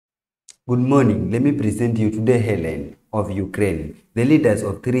Good morning. Let me present you today headline of Ukraine. The leaders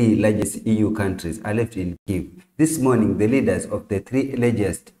of three largest EU countries arrived in Kyiv. This morning, the leaders of the three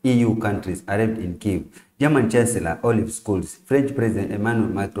largest EU countries arrived in Kyiv. German Chancellor Olaf Scholz, French President Emmanuel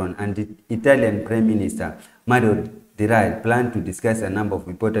Macron, and the Italian Prime Minister Mario Draghi plan to discuss a number of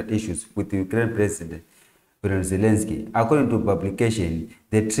important issues with the Ukraine President Zelensky. According to publication,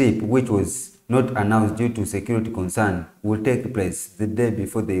 the trip, which was not announced due to security concern, will take place the day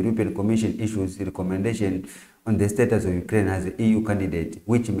before the European Commission issues a recommendation on the status of Ukraine as an EU candidate,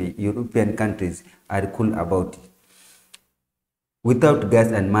 which European countries are cool about. Without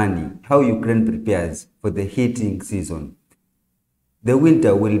gas and money, how Ukraine prepares for the heating season. The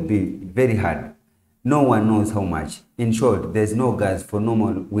winter will be very hard. No one knows how much. In short, there's no gas for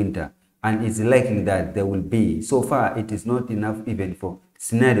normal winter, and it's likely that there will be. So far, it is not enough even for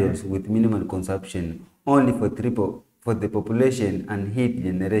scenarios with minimal consumption, only for the population and heat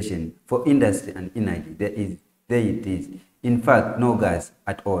generation, for industry and energy. There it is. In fact, no gas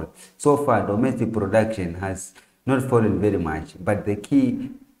at all. So far, domestic production has not fallen very much, but the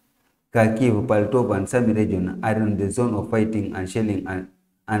key Kyiv, Poltava, and Sami region are in the zone of fighting and shelling, and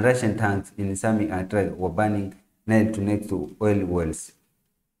Russian tanks in Sami and Trag were burning next to oil wells.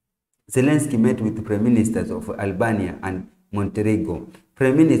 Zelensky met with the Prime Ministers of Albania and Montenegro.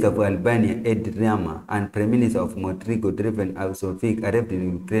 Prime Minister of Albania, Ed Rama, and Prime Minister of Montenegro, Driven Alsovic, arrived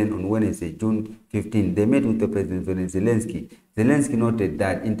in Ukraine on Wednesday, June 15. They met with the President Zelensky. Zelensky noted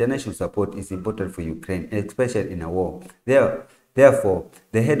that international support is important for Ukraine, especially in a war. Therefore,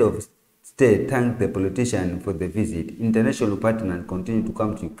 the head of state thanked the politician for the visit. International partners continue to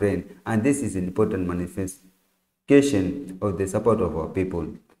come to Ukraine, and this is an important manifestation of the support of our people.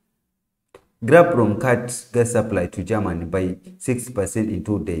 Gazprom cut gas supply to Germany by 6% in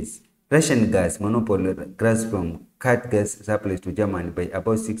 2 days. Russian gas monopoly Gazprom cut gas supply to Germany by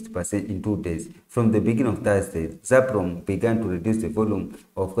about 6% in 2 days. From the beginning of Thursday, Gazprom began to reduce the volume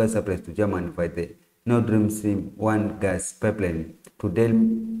of gas supplies to Germany by the Nord Stream 1 gas pipeline to the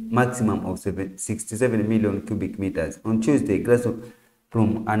maximum of 67 million cubic meters. On Tuesday,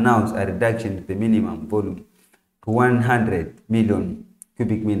 Gazprom announced a reduction to the minimum volume to 100 million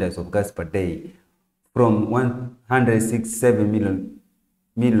cubic meters of gas per day from 167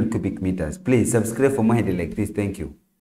 million cubic meters. Please subscribe for more headlines like this. Thank you.